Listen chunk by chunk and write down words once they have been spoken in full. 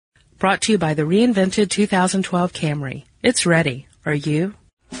Brought to you by the reinvented 2012 Camry. It's ready. Are you?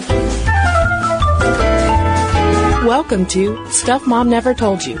 Welcome to Stuff Mom Never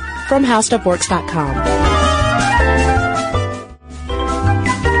Told You from HowStuffWorks.com.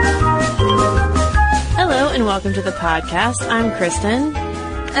 Hello and welcome to the podcast. I'm Kristen.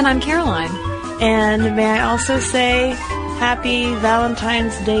 And I'm Caroline. And may I also say Happy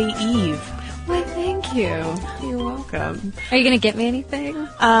Valentine's Day Eve. Why, thank you. You're welcome. Are you going to get me anything?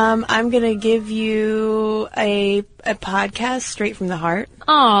 I'm going to give you a podcast straight from the heart.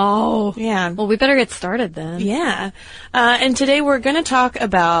 Oh. Yeah. Well, we better get started then. Yeah. And today we're going to talk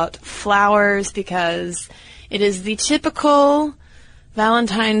about flowers because it is the typical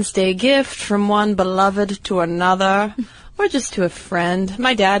Valentine's Day gift from one beloved to another or just to a friend.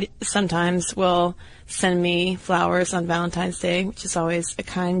 My dad sometimes will send me flowers on Valentine's Day, which is always a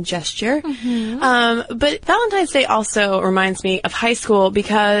kind gesture. Mm-hmm. But Valentine's Day also reminds me of high school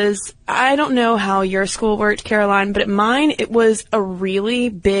because I don't know how your school worked, Caroline, but at mine it was a really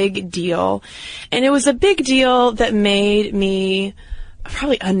big deal. And it was a big deal that made me,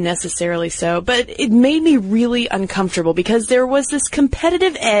 probably unnecessarily so, but it made me really uncomfortable because there was this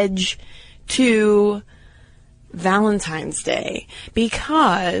competitive edge to Valentine's Day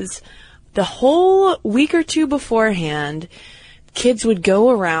because the whole week or two beforehand, kids would go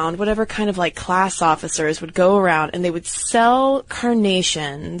around, whatever kind of like class officers would go around, and they would sell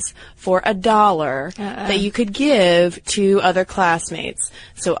carnations for $1 that you could give to other classmates.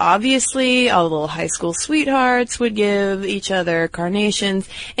 So obviously, all the little high school sweethearts would give each other carnations,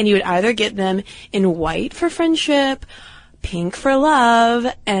 and you would either get them in white for friendship, pink for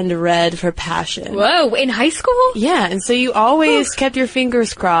love, and red for passion. Whoa, in high school? Yeah, and so you always kept your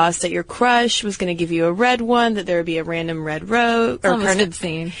fingers crossed that your crush was going to give you a red one, that there would be a random red rose. Or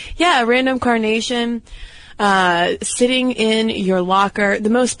obscene. Yeah, a random carnation sitting in your locker.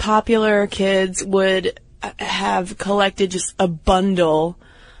 The most popular kids would have collected just a bundle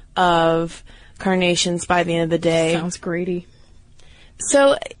of carnations by the end of the day. Sounds greedy.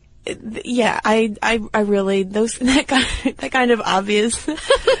 So, yeah, I really, that kind of obvious,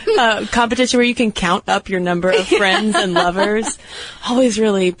 competition where you can count up your number of friends and lovers always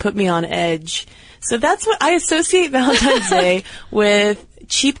really put me on edge. So that's what I associate Valentine's Day with: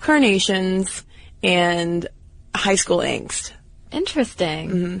 cheap carnations and high school angst.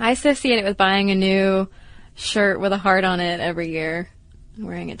 Interesting. Mm-hmm. I associate it with buying a new shirt with a heart on it every year and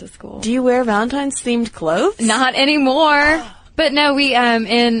wearing it to school. Do you wear Valentine's themed clothes? Not anymore. But no,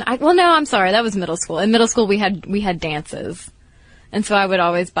 I'm sorry, that was middle school. In middle school, we had dances, and so I would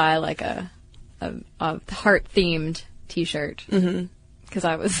always buy like a heart themed T-shirt because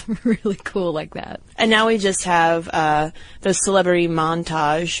I was really cool like that. And now we just have those celebrity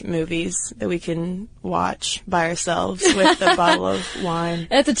montage movies that we can watch by ourselves with a bottle of wine.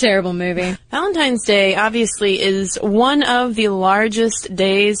 It's a terrible movie. Valentine's Day obviously is one of the largest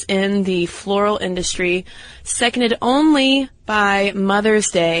days in the floral industry, seconded only by Mother's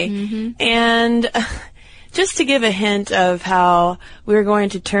Day. Mm-hmm. And just to give a hint of how we're going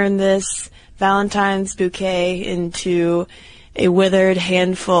to turn this Valentine's bouquet into a withered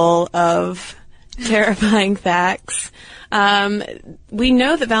handful of terrifying facts. We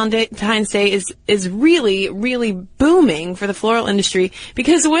know that Valentine's Day is really, really booming for the floral industry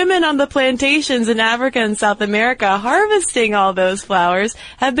because women on the plantations in Africa and South America harvesting all those flowers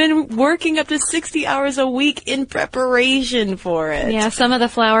have been working up to 60 hours a week in preparation for it. Yeah, some of the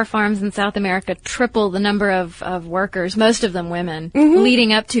flower farms in South America triple the number of workers, most of them women,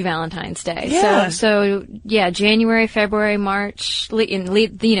 leading up to Valentine's Day. Yeah. So January, February, March, then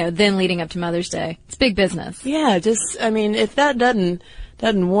leading up to Mother's Day. It's big business. Yeah, if that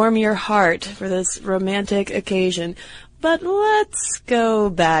doesn't warm your heart for this romantic occasion. But let's go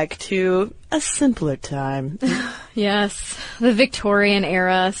back to a simpler time. Yes, the Victorian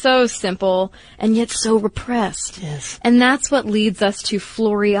era. So simple, and yet so repressed. Yes. And that's what leads us to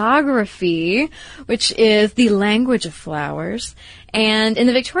florography, which is the language of flowers. And in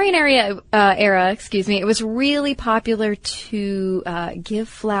the Victorian era, it was really popular to give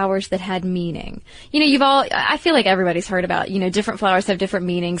flowers that had meaning. I feel like everybody's heard about, different flowers have different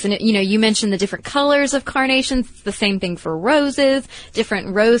meanings. And, you mentioned the different colors of carnations. It's the same thing for roses.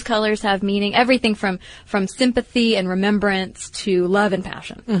 Different rose colors have meaning. Everything from sympathy and remembrance to love and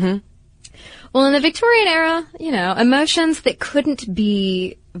passion. Mm-hmm. Well, in the Victorian era, emotions that couldn't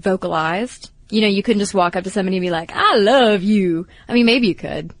be vocalized. You couldn't just walk up to somebody and be like, I love you. I mean, maybe you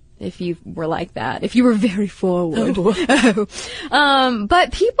could if you were like that, if you were very forward.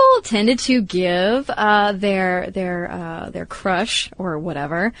 But people tended to give their crush or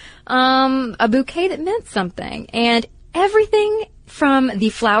whatever a bouquet that meant something. And everything from the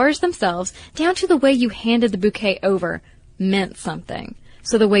flowers themselves down to the way you handed the bouquet over meant something.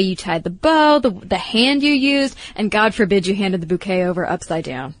 So the way you tied the bow, the hand you used, and God forbid you handed the bouquet over upside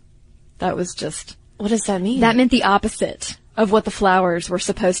down. That was just... What does that mean? That meant the opposite of what the flowers were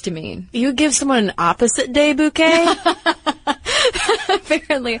supposed to mean. You give someone an opposite day bouquet?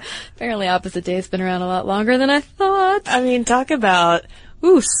 Apparently opposite day has been around a lot longer than I thought. I mean, talk about,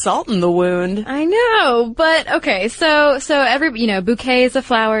 salt in the wound. I know, but okay, so every, bouquets of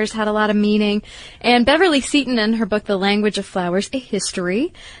flowers had a lot of meaning, and Beverly Seton in her book, The Language of Flowers, A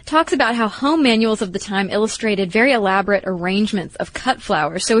History, talks about how home manuals of the time illustrated very elaborate arrangements of cut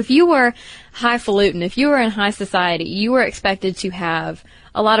flowers. So if you were highfalutin, if you were in high society, you were expected to have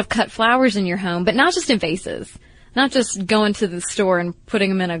a lot of cut flowers in your home, but not just in vases. Not just going to the store and putting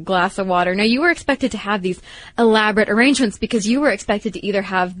them in a glass of water. No, you were expected to have these elaborate arrangements because you were expected to either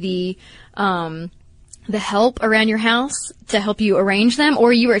have the help around your house to help you arrange them,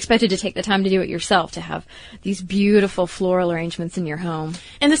 or you were expected to take the time to do it yourself, to have these beautiful floral arrangements in your home.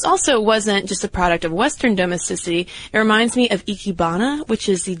 And this also wasn't just a product of Western domesticity. It reminds me of ikebana, which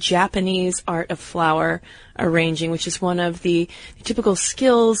is the Japanese art of flower arranging, which is one of the typical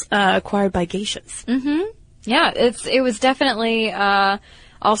skills acquired by geishas. Mm-hmm. Yeah, it was definitely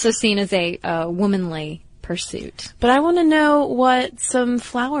also seen as a womanly pursuit. But I want to know what some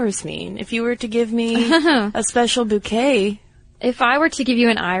flowers mean. If you were to give me a special bouquet. If I were to give you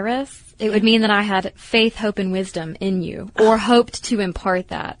an iris, it would mean that I had faith, hope, and wisdom in you, or hoped to impart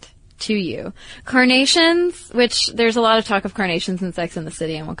that to you. Carnations, which there's a lot of talk of carnations in Sex and the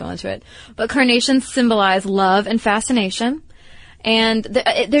City, I won't go into it, but carnations symbolize love and fascination. And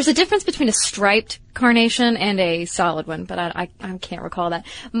there's a difference between a striped carnation and a solid one, but I can't recall that.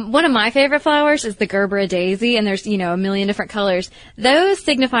 One of my favorite flowers is the Gerbera daisy, and there's, a million different colors. Those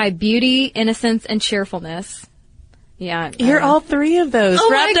signify beauty, innocence, and cheerfulness. Yeah. You're all three of those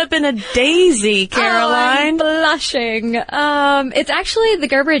wrapped up in a daisy, Caroline. Oh, I'm blushing. It's actually, the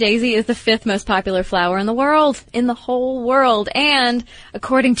Gerbera daisy is the 5th most popular flower in the world, in the whole world. And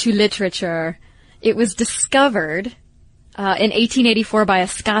according to literature, it was discovered in 1884 by a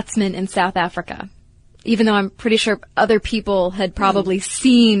Scotsman in South Africa, even though I'm pretty sure other people had probably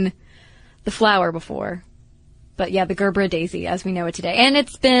seen the flower before. But yeah, the Gerbera daisy as we know it today. And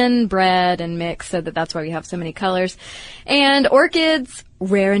it's been bred and mixed so that's why we have so many colors. And orchids,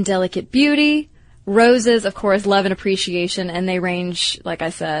 rare and delicate beauty. Roses, of course, love and appreciation, and they range, like I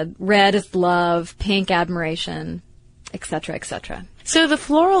said, red is love, pink admiration, etc., etc. So the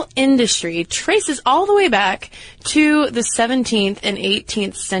floral industry traces all the way back to the 17th and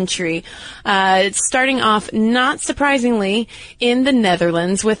 18th century, starting off, not surprisingly, in the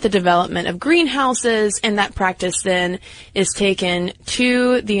Netherlands with the development of greenhouses, and that practice then is taken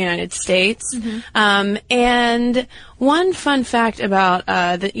to the United States. Mm-hmm. And one fun fact about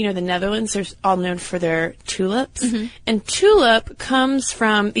the Netherlands, they're all known for their tulips, mm-hmm. and tulip comes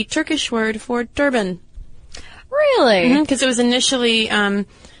from the Turkish word for turban. Really? Because it was initially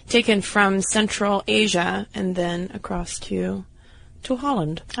taken from Central Asia and then across to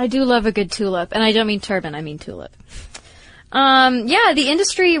Holland. I do love a good tulip, and I don't mean turban, I mean tulip. The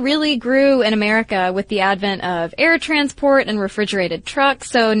industry really grew in America with the advent of air transport and refrigerated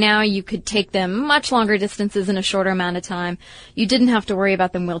trucks, so now you could take them much longer distances in a shorter amount of time. You didn't have to worry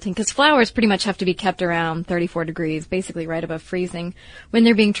about them wilting, because flowers pretty much have to be kept around 34 degrees, basically right above freezing, when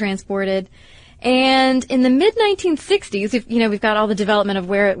they're being transported. And in the mid-1960s, we've got all the development of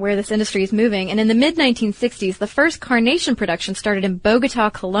where this industry is moving. And in the mid-1960s, the first carnation production started in Bogota,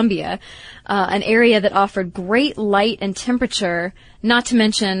 Colombia, an area that offered great light and temperature, not to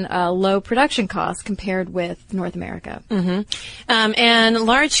mention low production costs compared with North America. Mm-hmm. And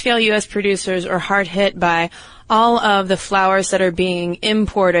large-scale U.S. producers are hard hit by all of the flowers that are being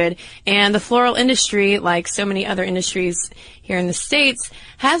imported, and the floral industry, like so many other industries here in the States,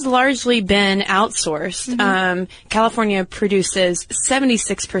 has largely been outsourced. Mm-hmm. California produces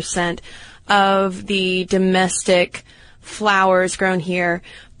 76% of the domestic flowers grown here,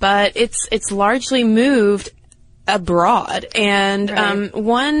 but it's largely moved abroad. And right.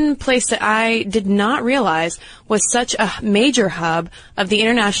 One place that I did not realize was such a major hub of the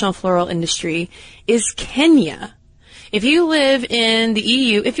international floral industry is Kenya. If you live in the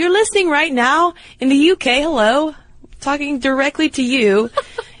EU, if you're listening right now in the UK, hello, talking directly to you.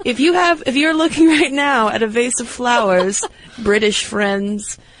 If you're looking right now at a vase of flowers, British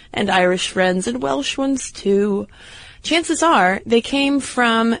friends and Irish friends and Welsh ones too, chances are they came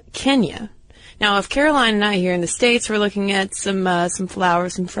from Kenya. Now, if Caroline and I here in the States were looking at some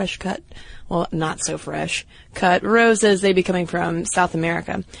flowers, some fresh cut well, not so fresh cut roses. They'd be coming from South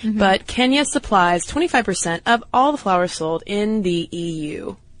America. But Kenya supplies 25% of all the flowers sold in the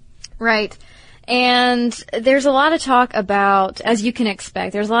EU. Right. And there's a lot of talk about, as you can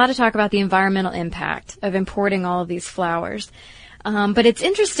expect, there's a lot of talk about the environmental impact of importing all of these flowers. But it's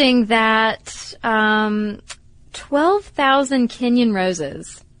interesting that 12,000 Kenyan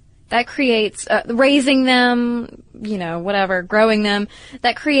roses, that creates, raising them, growing them,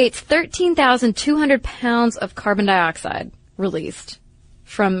 that creates 13,200 pounds of carbon dioxide released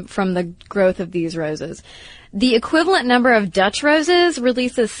from the growth of these roses. The equivalent number of Dutch roses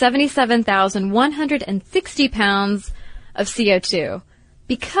releases 77,160 pounds of CO2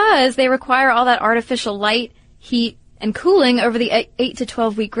 because they require all that artificial light, heat, and cooling over the 8 to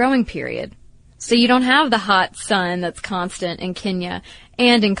 12 week growing period. So you don't have the hot sun that's constant in Kenya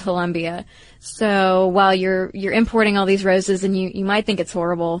and in Colombia. So while you're importing all these roses, and you might think it's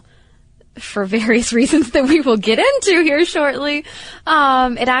horrible for various reasons that we will get into here shortly, it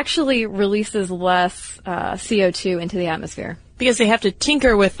actually releases less CO2 into the atmosphere. Because they have to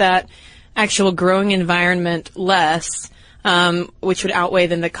tinker with that actual growing environment less, which would outweigh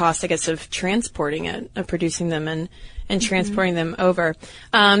then the cost, I guess, of transporting it, of producing them and transporting them over.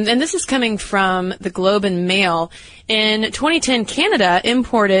 And this is coming from the Globe and Mail. In 2010, Canada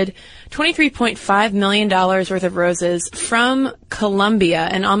imported $23.5 million worth of roses from Colombia,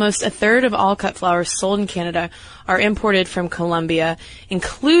 and almost a third of all cut flowers sold in Canada are imported from Colombia,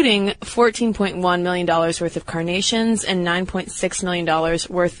 including $14.1 million worth of carnations and $9.6 million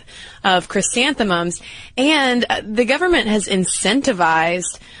worth of chrysanthemums. And the government has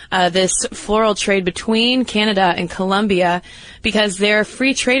incentivized this floral trade between Canada and Colombia because their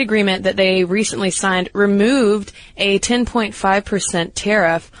free trade agreement that they recently signed removed a 10.5%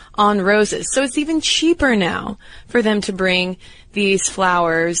 tariff on roses. So it's even cheaper now for them to bring these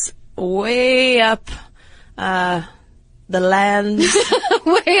flowers way up the lands.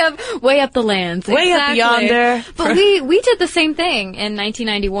 way up the lands. Way exactly. up yonder. But we did the same thing in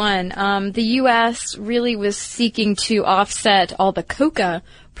 1991. The U.S. really was seeking to offset all the coca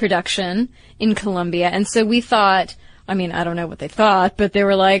production in Colombia. And so we thought, I don't know what they thought, but they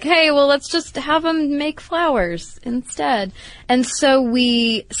were like, hey, well, let's just have them make flowers instead. And so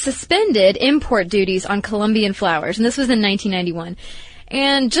we suspended import duties on Colombian flowers. And this was in 1991.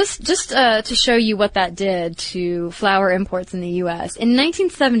 And just to show you what that did to flower imports in the U.S., in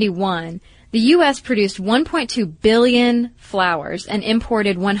 1971, the U.S. produced 1.2 billion flowers and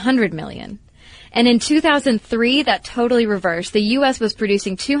imported 100 million. And in 2003, that totally reversed. The U.S. was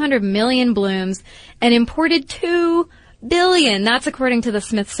producing 200 million blooms and imported 2 billion. That's according to the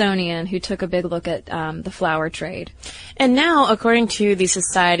Smithsonian, who took a big look at the flower trade. And now, according to the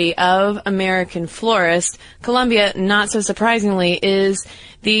Society of American Florists, Colombia, not so surprisingly, is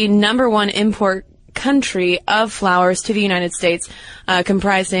the number one import country of flowers to the United States,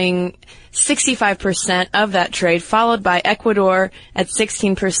 comprising 65% of that trade, followed by Ecuador at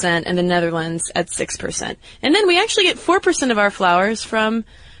 16% and the Netherlands at 6%. And then we actually get 4% of our flowers from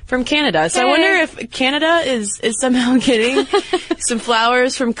Canada. So I wonder if Canada is somehow getting some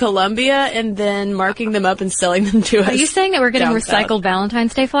flowers from Colombia and then marking them up and selling them to us. Are you saying that we're getting recycled south.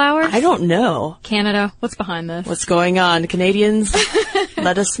 Valentine's Day flowers? I don't know. Canada, what's behind this? What's going on? Canadians,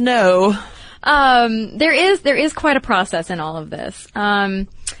 let us know. There is quite a process in all of this.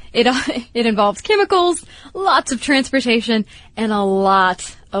 It involves chemicals, lots of transportation, and a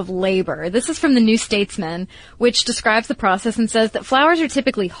lot of labor. This is from the New Statesman, which describes the process and says that flowers are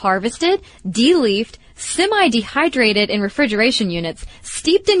typically harvested, de-leafed, semi-dehydrated in refrigeration units,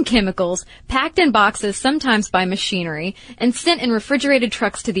 steeped in chemicals, packed in boxes, sometimes by machinery, and sent in refrigerated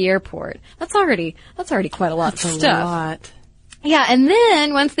trucks to the airport. That's already quite a lot of stuff. That's a lot. Yeah, and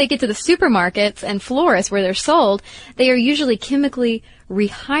then once they get to the supermarkets and florists where they're sold, they are usually chemically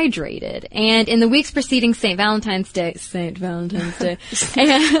rehydrated. And in the weeks preceding St. Valentine's Day,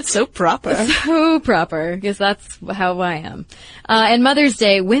 and So proper. So proper, because that's how I am. And Mother's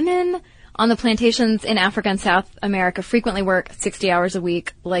Day, women on the plantations in Africa and South America frequently work 60 hours a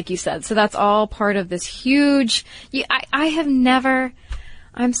week, like you said. So that's all part of this huge,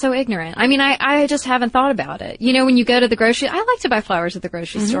 I'm so ignorant. I just haven't thought about it. When you go to the grocery, I like to buy flowers at the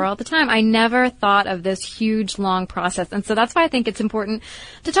grocery store all the time. I never thought of this huge, long process. And so that's why I think it's important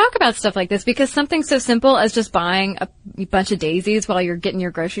to talk about stuff like this, because something so simple as just buying a bunch of daisies while you're getting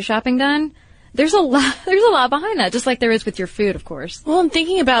your grocery shopping done, there's a lot behind that, just like there is with your food, of course. Well, I'm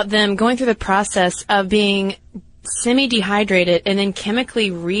thinking about them going through the process of being semi-dehydrated and then chemically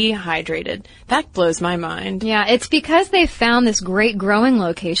rehydrated. That blows my mind. Yeah, it's because they found this great growing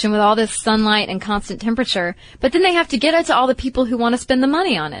location with all this sunlight and constant temperature, but then they have to get it to all the people who want to spend the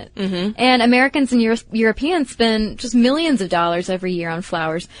money on it. Mm-hmm. And Americans and Europeans spend just millions of dollars every year on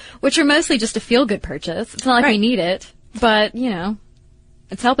flowers, which are mostly just a feel-good purchase. It's not like we need it, but,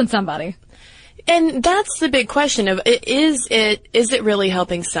 it's helping somebody. And that's the big question of, is it really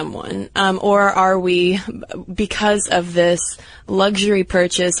helping someone? Or are we, because of this luxury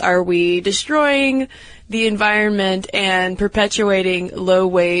purchase, are we destroying the environment and perpetuating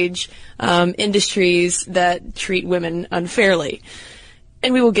low-wage industries that treat women unfairly?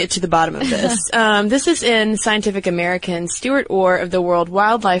 And we will get to the bottom of this. This is in Scientific American. Stuart Orr of the World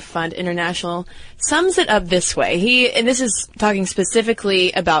Wildlife Fund International sums it up this way. And this is talking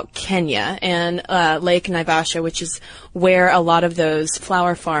specifically about Kenya and Lake Naivasha, which is where a lot of those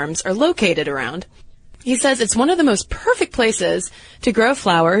flower farms are located around. He says it's one of the most perfect places to grow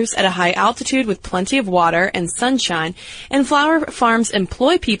flowers at a high altitude with plenty of water and sunshine, and flower farms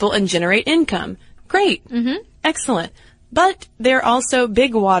employ people and generate income. Great. Mm-hmm. Excellent. But they're also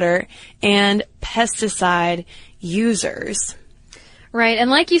big water and pesticide users. Right, and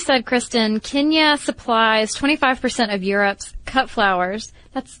like you said, Kristen, Kenya supplies 25% of Europe's cut flowers.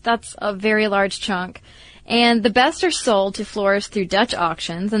 That's a very large chunk. And the best are sold to florists through Dutch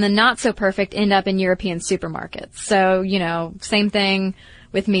auctions, and the not-so-perfect end up in European supermarkets. So, same thing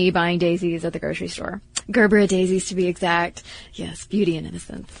with me buying daisies at the grocery store. Gerbera daisies, to be exact. Yes, beauty and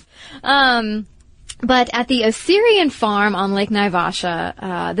innocence. But at the Osirian farm on Lake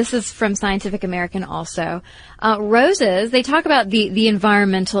Naivasha, this is from Scientific American also, roses, they talk about the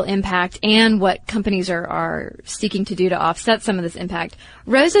environmental impact and what companies are seeking to do to offset some of this impact.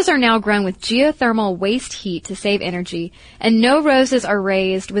 Roses are now grown with geothermal waste heat to save energy, and no roses are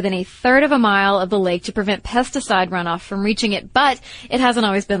raised within a third of a mile of the lake to prevent pesticide runoff from reaching it, but it hasn't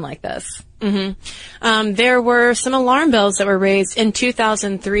always been like this. Mm-hmm. There were some alarm bells that were raised in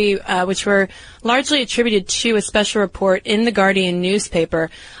 2003, which were largely attributed to a special report in the Guardian newspaper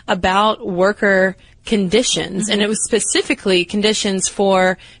about worker conditions, and it was specifically conditions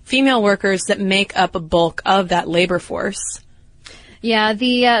for female workers that make up a bulk of that labor force. Yeah,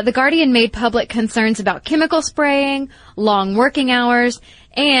 the Guardian made public concerns about chemical spraying, long working hours,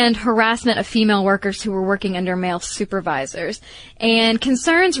 and harassment of female workers who were working under male supervisors. And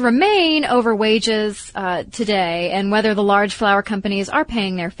concerns remain over wages today and whether the large flower companies are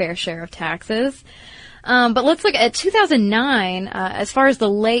paying their fair share of taxes. But let's look at 2009, as far as the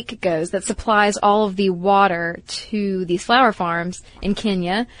lake goes that supplies all of the water to these flower farms in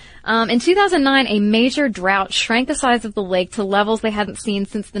Kenya. In 2009, a major drought shrank the size of the lake to levels they hadn't seen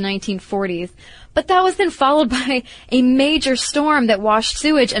since the 1940s. But that was then followed by a major storm that washed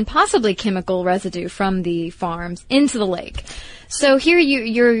sewage and possibly chemical residue from the farms into the lake. So here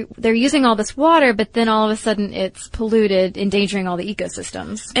they're using all this water, but then all of a sudden it's polluted, endangering all the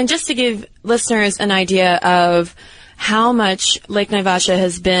ecosystems. And just to give listeners an idea of how much Lake Naivasha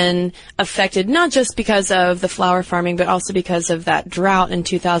has been affected, not just because of the flower farming, but also because of that drought in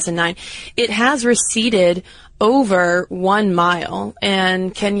 2009, it has receded over 1 mile,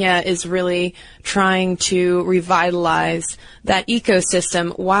 and Kenya is really trying to revitalize that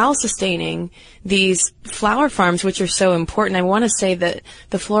ecosystem while sustaining these flower farms, which are so important. I want to say that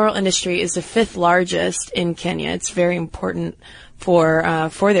the floral industry is the 5th largest in Kenya. It's very important for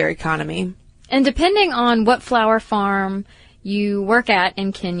their economy. And depending on what flower farm you work at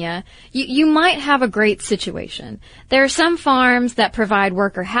in Kenya, you might have a great situation. There are some farms that provide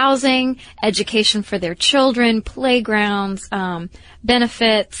worker housing, education for their children, playgrounds,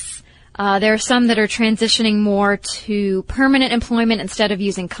 benefits. There are some that are transitioning more to permanent employment instead of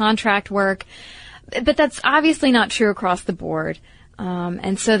using contract work. But that's obviously not true across the board.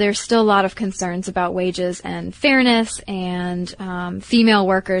 And so there's still a lot of concerns about wages and fairness and female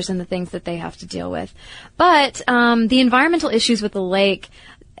workers and the things that they have to deal with. But the environmental issues with the lake,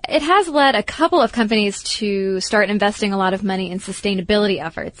 it has led a couple of companies to start investing a lot of money in sustainability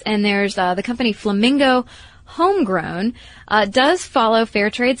efforts. And there's the company Flamingo Homegrown does follow fair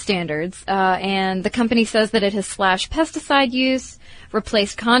trade standards, and the company says that it has slashed pesticide use,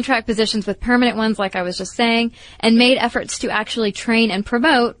 replaced contract positions with permanent ones, like I was just saying, and made efforts to actually train and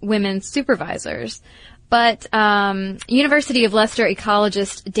promote women supervisors. But University of Leicester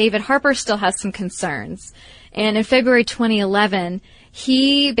ecologist David Harper still has some concerns. And in February 2011,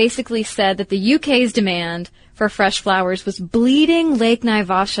 he basically said that the UK's demand for fresh flowers was bleeding Lake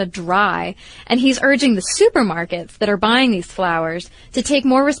Naivasha dry, and he's urging the supermarkets that are buying these flowers to take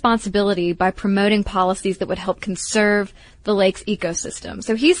more responsibility by promoting policies that would help conserve the lake's ecosystem.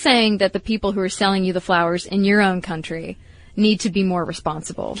 So he's saying that the people who are selling you the flowers in your own country need to be more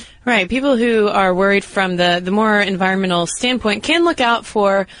responsible. Right. People who are worried from the more environmental standpoint can look out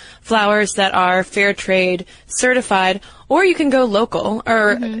for flowers that are fair trade certified, or you can go local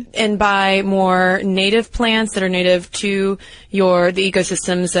or and buy more native plants that are native to the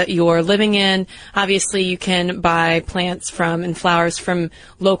ecosystems that you're living in. Obviously, you can buy plants from and flowers from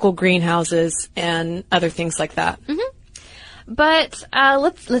local greenhouses and other things like that. But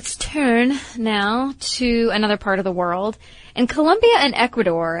let's turn now to another part of the world. And Colombia and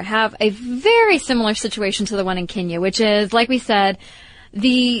Ecuador have a very similar situation to the one in Kenya, which is, like we said,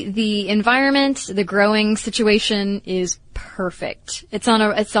 the environment, the growing situation is perfect. It's on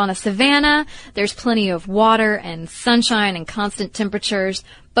a savanna. There's plenty of water and sunshine and constant temperatures,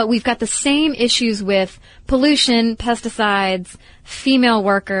 but we've got the same issues with pollution, pesticides, female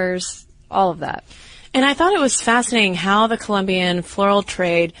workers, all of that. And I thought it was fascinating how the Colombian floral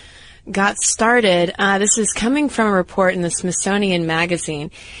trade got started. This is coming from a report in the Smithsonian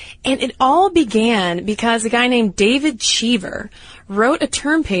Magazine. And it all began because a guy named David Cheever wrote a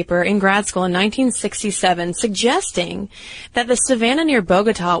term paper in grad school in 1967 suggesting that the savanna near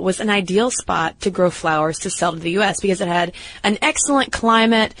Bogota was an ideal spot to grow flowers to sell to the U.S. because it had an excellent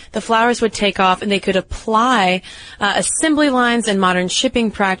climate, the flowers would take off, and they could apply assembly lines and modern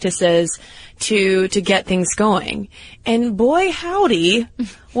shipping practices to get things going. And boy, howdy,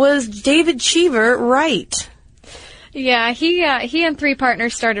 was David Cheever right. Yeah, he and three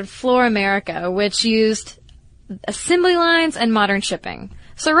partners started Flora America, which used assembly lines and modern shipping.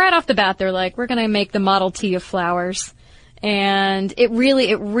 So right off the bat, they're like, we're going to make the Model T of flowers. And it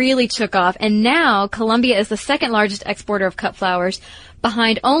really took off. And now Colombia is the second largest exporter of cut flowers,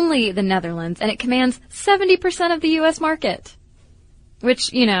 behind only the Netherlands, and it commands 70% of the U.S. market.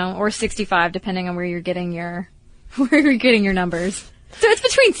 Which, or 65, depending on where you're getting your numbers. So it's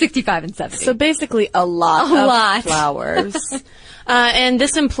between 65 and 70. So basically a lot of flowers. And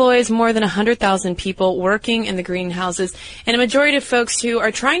this employs more than 100,000 people working in the greenhouses. And a majority of folks who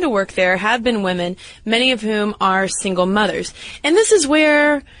are trying to work there have been women, many of whom are single mothers. And this is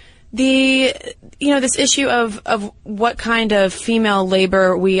where this issue of what kind of female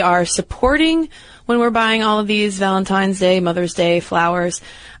labor we are supporting when we're buying all of these Valentine's Day, Mother's Day flowers.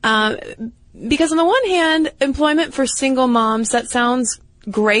 Because on the one hand, employment for single moms, that sounds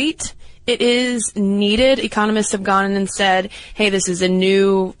great. It is needed. Economists have gone in and said, hey, this is a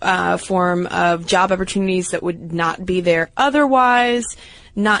new form of job opportunities that would not be there otherwise.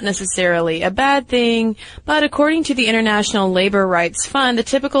 Not necessarily a bad thing, but according to the International Labor Rights Fund, the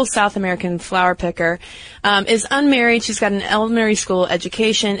typical South American flower picker is unmarried. She's got an elementary school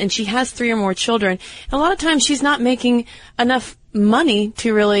education, and she has 3 or more children. And a lot of times she's not making enough money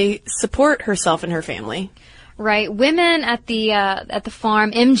to really support herself and her family. Right. Women at the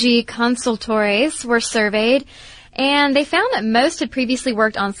farm, MG Consultores, were surveyed, and they found that most had previously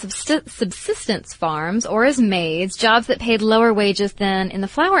worked on subsistence farms or as maids, jobs that paid lower wages than in the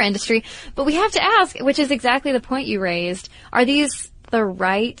flower industry. But we have to ask, which is exactly the point you raised, are these the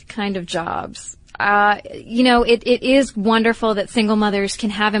right kind of jobs? It is wonderful that single mothers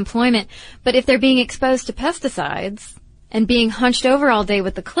can have employment, but if they're being exposed to pesticides and being hunched over all day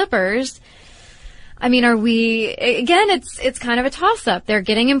with the clippers, it's kind of a toss-up. They're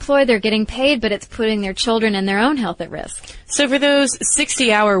getting employed, they're getting paid, but it's putting their children and their own health at risk. So for those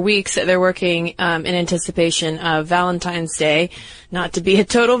 60-hour weeks that they're working in anticipation of Valentine's Day, not to be a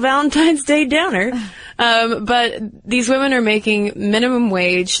total Valentine's Day downer, but these women are making minimum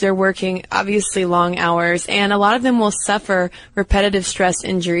wage. They're working obviously long hours, and a lot of them will suffer repetitive stress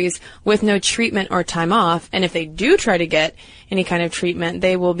injuries with no treatment or time off. And if they do try to get any kind of treatment,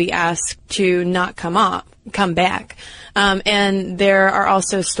 they will be asked to not come back. And there are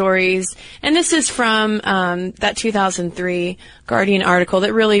also stories, and this is from that 2003 Guardian article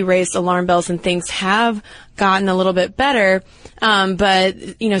that really raised alarm bells, and things have gotten a little bit better. But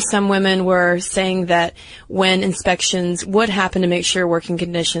some women were saying that when inspections would happen to make sure working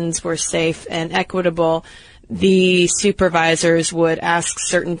conditions were safe and equitable, the supervisors would ask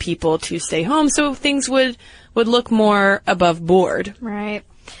certain people to stay home, so things would look more above board. Right.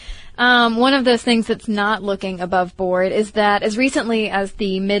 One of those things that's not looking above board is that as recently as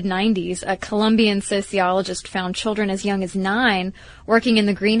the mid-90s, a Colombian sociologist found children as young as 9 working in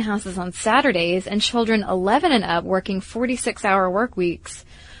the greenhouses on Saturdays and children 11 and up working 46-hour work weeks.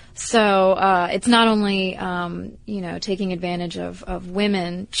 So it's not only, taking advantage of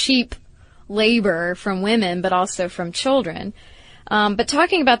women, cheap labor from women, but also from children. But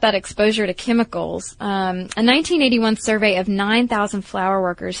talking about that exposure to chemicals, a 1981 survey of 9,000 flower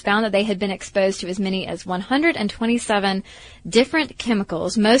workers found that they had been exposed to as many as 127 different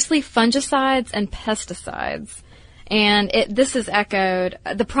chemicals, mostly fungicides and pesticides. And this is echoed,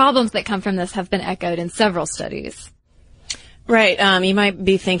 the problems that come from this have been echoed in several studies. Right. You might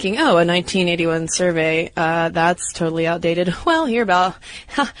be thinking, a 1981 survey, that's totally outdated. Well,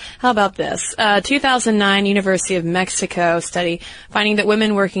 how about this? 2009 University of Mexico study finding that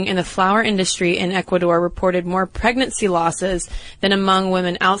women working in the flower industry in Ecuador reported more pregnancy losses than among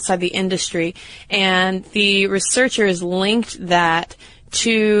women outside the industry. And the researchers linked that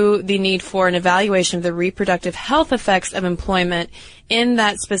to the need for an evaluation of the reproductive health effects of employment in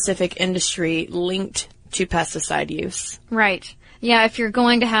that specific industry linked to pesticide use. Right. Yeah, if you're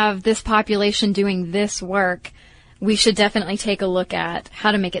going to have this population doing this work, we should definitely take a look at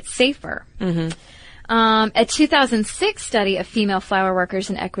how to make it safer. Mm-hmm. A 2006 study of female flower workers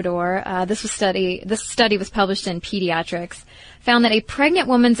in Ecuador, this study was published in Pediatrics, found that a pregnant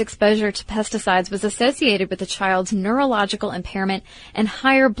woman's exposure to pesticides was associated with the child's neurological impairment and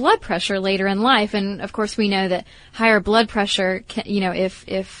higher blood pressure later in life. And of course, we know that higher blood pressure can, if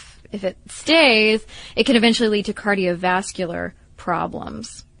it stays, it can eventually lead to cardiovascular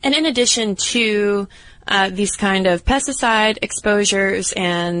problems. And in addition to these kind of pesticide exposures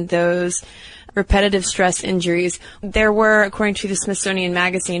and those repetitive stress injuries, there were, according to the Smithsonian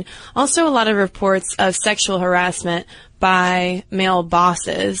Magazine, also a lot of reports of sexual harassment by male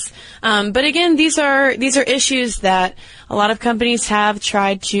bosses. But again, these are issues that a lot of companies have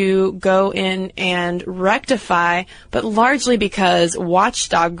tried to go in and rectify, but largely because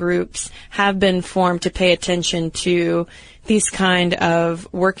watchdog groups have been formed to pay attention to these kind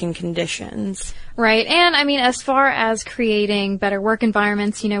of working conditions. Right. And I mean, as far as creating better work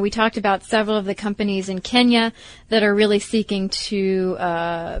environments, we talked about several of the companies in Kenya that are really seeking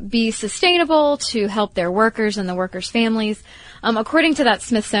to be sustainable, to help their workers and the workers' families. According to that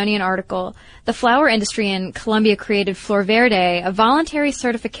Smithsonian article, the flower industry in Colombia created Flor Verde, a voluntary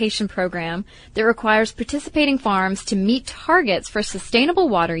certification program that requires participating farms to meet targets for sustainable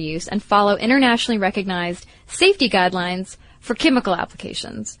water use and follow internationally recognized safety guidelines for chemical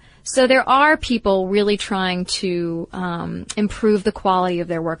applications. So there are people really trying to improve the quality of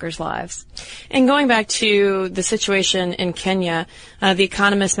their workers' lives. And going back to the situation in Kenya, The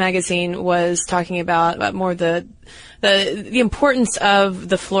Economist magazine was talking about more the importance of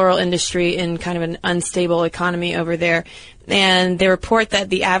the floral industry in kind of an unstable economy over there. And they report that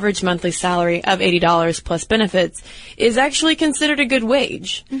the average monthly salary of $80 plus benefits is actually considered a good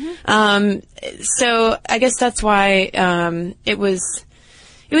wage. Mm-hmm. So I guess that's why it was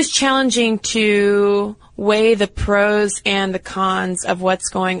challenging to weigh the pros and the cons of what's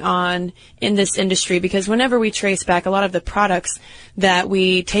going on in this industry, because whenever we trace back a lot of the products that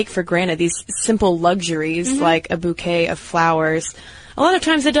we take for granted, these simple luxuries, mm-hmm. like a bouquet of flowers, a lot of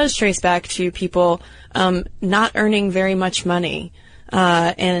times it does trace back to people not earning very much money.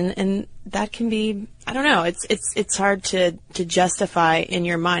 And that can be, I don't know, it's hard to justify in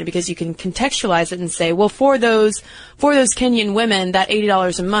your mind, because you can contextualize it and say, well, for those Kenyan women, that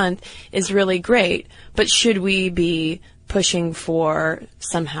 $80 a month is really great, but should we be pushing for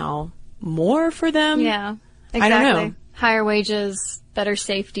somehow more for them? Yeah, exactly. I don't know. Higher wages, better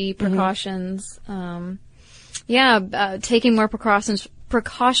safety precautions. Mm-hmm. Taking more precautions, for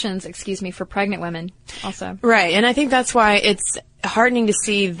pregnant women also. Right, and I think that's why it's heartening to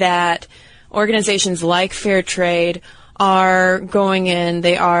see that organizations like Fair Trade are going in.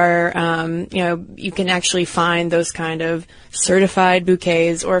 They are, you can actually find those kind of certified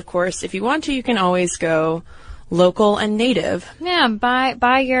bouquets, or of course, if you want to, you can always go local and native. Yeah,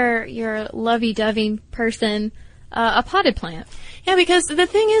 buy your lovey-dovey person a potted plant. Yeah, because the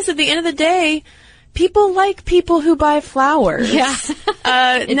thing is, at the end of the day, people like people who buy flowers. Yeah,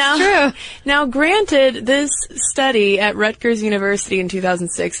 it's true. Now, granted, this study at Rutgers University in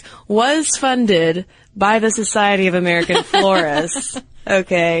 2006 was funded by the Society of American Florists.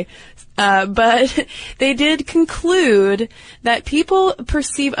 Okay. But they did conclude that people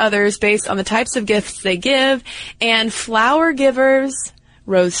perceive others based on the types of gifts they give, and flower givers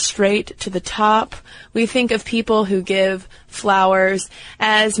rose straight to the top. We think of people who give flowers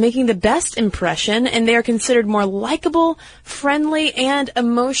as making the best impression, and they are considered more likable, friendly, and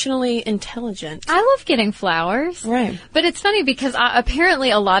emotionally intelligent. I love getting flowers. Right. But it's funny because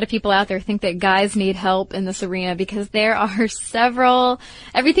apparently a lot of people out there think that guys need help in this arena because there are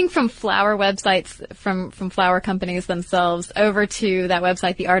everything from flower websites, from flower companies themselves over to that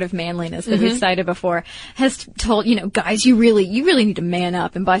website, The Art of Manliness that we've cited before, has told, guys, you really need to man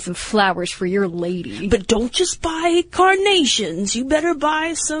up and buy some flowers for your lady. But don't just buy carnations. You better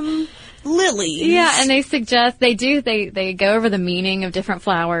buy some lilies. Yeah, and they suggest, they go over the meaning of different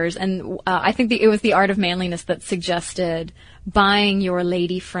flowers, and I think it was The Art of Manliness that suggested buying your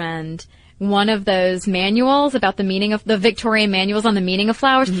lady friend one of those manuals about the meaning of the Victorian manuals on the meaning of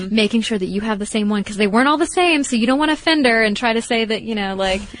flowers, making sure that you have the same one because they weren't all the same, so you don't want to offend her and try to say that,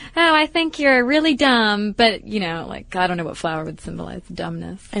 oh, I think you're really dumb, but, I don't know what flower would symbolize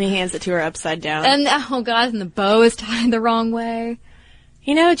dumbness. And he hands it to her upside down. And, oh God, and the bow is tied the wrong way.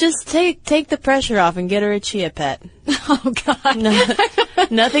 Just take the pressure off and get her a chia pet. Oh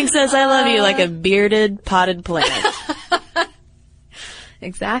God. Nothing says I love you like a bearded potted plant.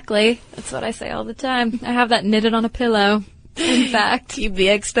 Exactly. That's what I say all the time. I have that knitted on a pillow, in fact. Keep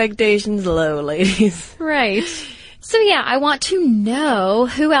the expectations low, ladies. Right. So yeah, I want to know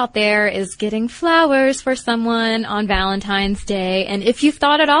who out there is getting flowers for someone on Valentine's Day, and if you've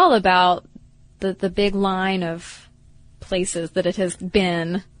thought at all about the big line of places that it has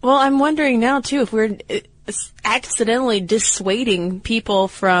been. Well, I'm wondering now, too, if we're accidentally dissuading people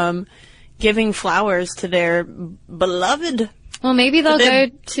from giving flowers to their beloved. Well, maybe they'll go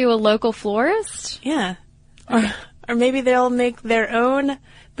to a local florist. Yeah. Or maybe they'll make their own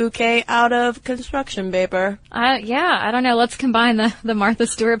bouquet out of construction paper. I don't know. Let's combine the Martha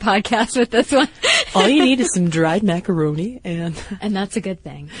Stewart podcast with this one. All you need is some dried macaroni and that's a good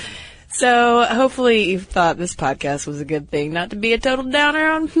thing. So hopefully you thought this podcast was a good thing, not to be a total downer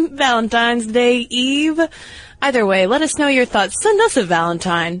on Valentine's Day Eve. Either way, let us know your thoughts. Send us a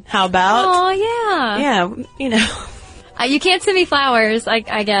Valentine. How about? Oh, yeah. Yeah, You can't send me flowers,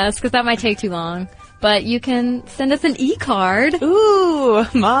 I guess, because that might take too long. But you can send us an e-card. Ooh,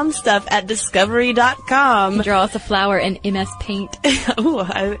 momstuff@discovery.com. Draw us a flower in MS Paint. Ooh,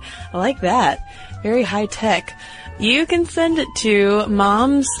 I like that. Very high tech. You can send it to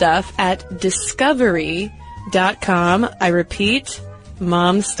momstuff@discovery.com. I repeat,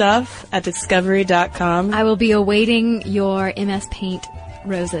 momstuff@discovery.com. I will be awaiting your MS Paint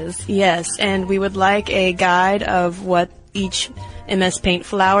roses. Yes, and we would like a guide of what each MS Paint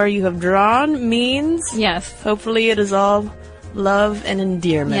flower you have drawn means. Yes. Hopefully it is all love and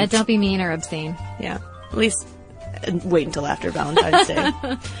endearment. Yeah, don't be mean or obscene. Yeah, at least wait until after Valentine's Day.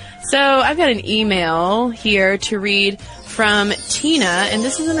 So I've got an email here to read from Tina, and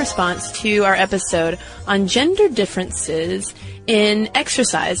this is in response to our episode on gender differences in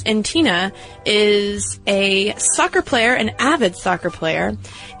exercise. And Tina is a soccer player, an avid soccer player,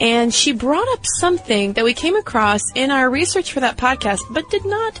 and she brought up something that we came across in our research for that podcast, but did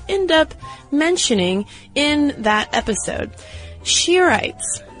not end up mentioning in that episode. She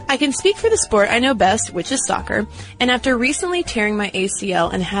writes, I can speak for the sport I know best, which is soccer, and after recently tearing my ACL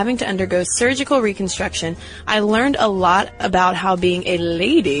and having to undergo surgical reconstruction, I learned a lot about how being a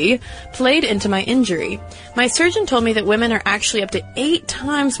lady played into my injury. My surgeon told me that women are actually up to 8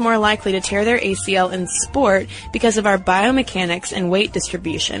 times more likely to tear their ACL in sport because of our biomechanics and weight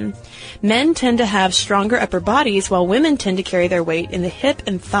distribution. Men tend to have stronger upper bodies while women tend to carry their weight in the hip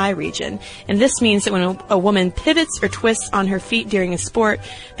and thigh region, and this means that when a woman pivots or twists on her feet during a sport,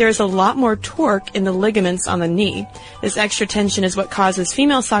 there is a lot more torque in the ligaments on the knee. This extra tension is what causes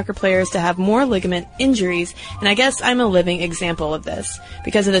female soccer players to have more ligament injuries, and I guess I'm a living example of this.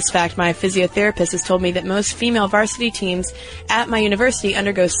 Because of this fact, my physiotherapist has told me that most female varsity teams at my university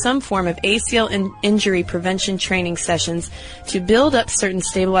undergo some form of ACL injury prevention training sessions to build up certain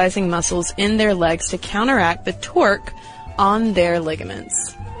stabilizing muscles in their legs to counteract the torque on their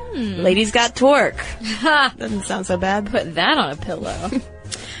ligaments. Ladies got torque. Doesn't sound so bad. Put that on a pillow.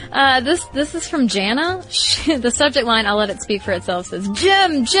 This is from Jana. The subject line, I'll let it speak for itself, says,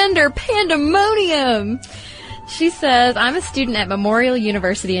 Gender Pandemonium. She says, I'm a student at Memorial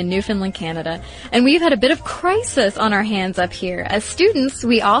University in Newfoundland, Canada, and we've had a bit of crisis on our hands up here. As students,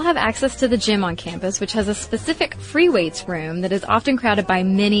 we all have access to the gym on campus, which has a specific free weights room that is often crowded by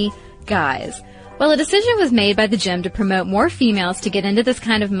many guys. Well, a decision was made by the gym to promote more females to get into this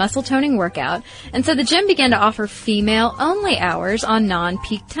kind of muscle-toning workout, and so the gym began to offer female-only hours on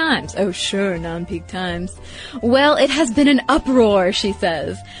non-peak times. Oh, sure, non-peak times. Well, it has been an uproar, she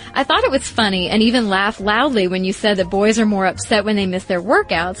says. I thought it was funny and even laughed loudly when you said that boys are more upset when they miss their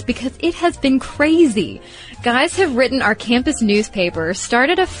workouts because it has been crazy. Guys have written our campus newspaper,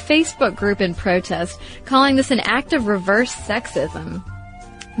 started a Facebook group in protest, calling this an act of reverse sexism.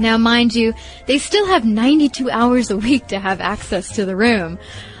 Now, mind you, they still have 92 hours a week to have access to the room.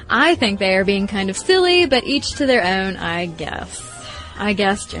 I think they are being kind of silly, but each to their own, I guess. I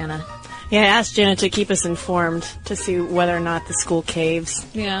guess, Jenna. Yeah, I asked Jenna to keep us informed to see whether or not the school caves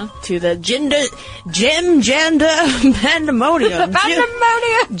to the gender pandemonium.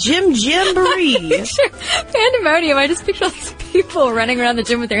 Gym jamboree. Pandemonium. I just picture all these people running around the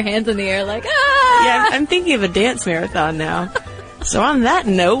gym with their hands in the air like, ah! Yeah, I'm thinking of a dance marathon now. So on that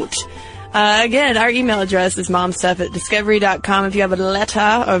note, again, our email address is momstuff@discovery.com if you have a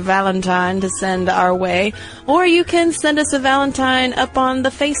letter or Valentine to send our way. Or you can send us a Valentine up on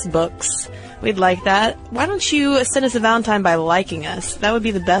the Facebooks. We'd like that. Why don't you send us a Valentine by liking us? That would be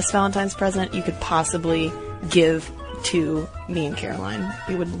the best Valentine's present you could possibly give to me and Caroline.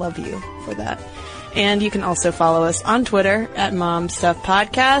 We would love you for that. And you can also follow us on Twitter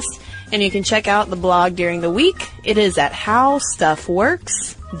 @MomStuffPodcast. And you can check out the blog during the week. It is at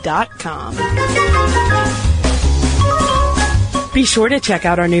howstuffworks.com. Be sure to check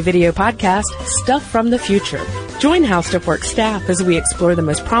out our new video podcast, Stuff from the Future. Join How Stuff Works staff as we explore the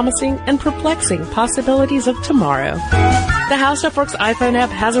most promising and perplexing possibilities of tomorrow. The How Stuff Works iPhone app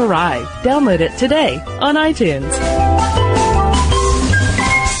has arrived. Download it today on iTunes.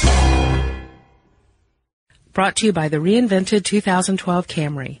 Brought to you by the reinvented 2012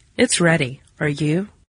 Camry. It's ready. Are you?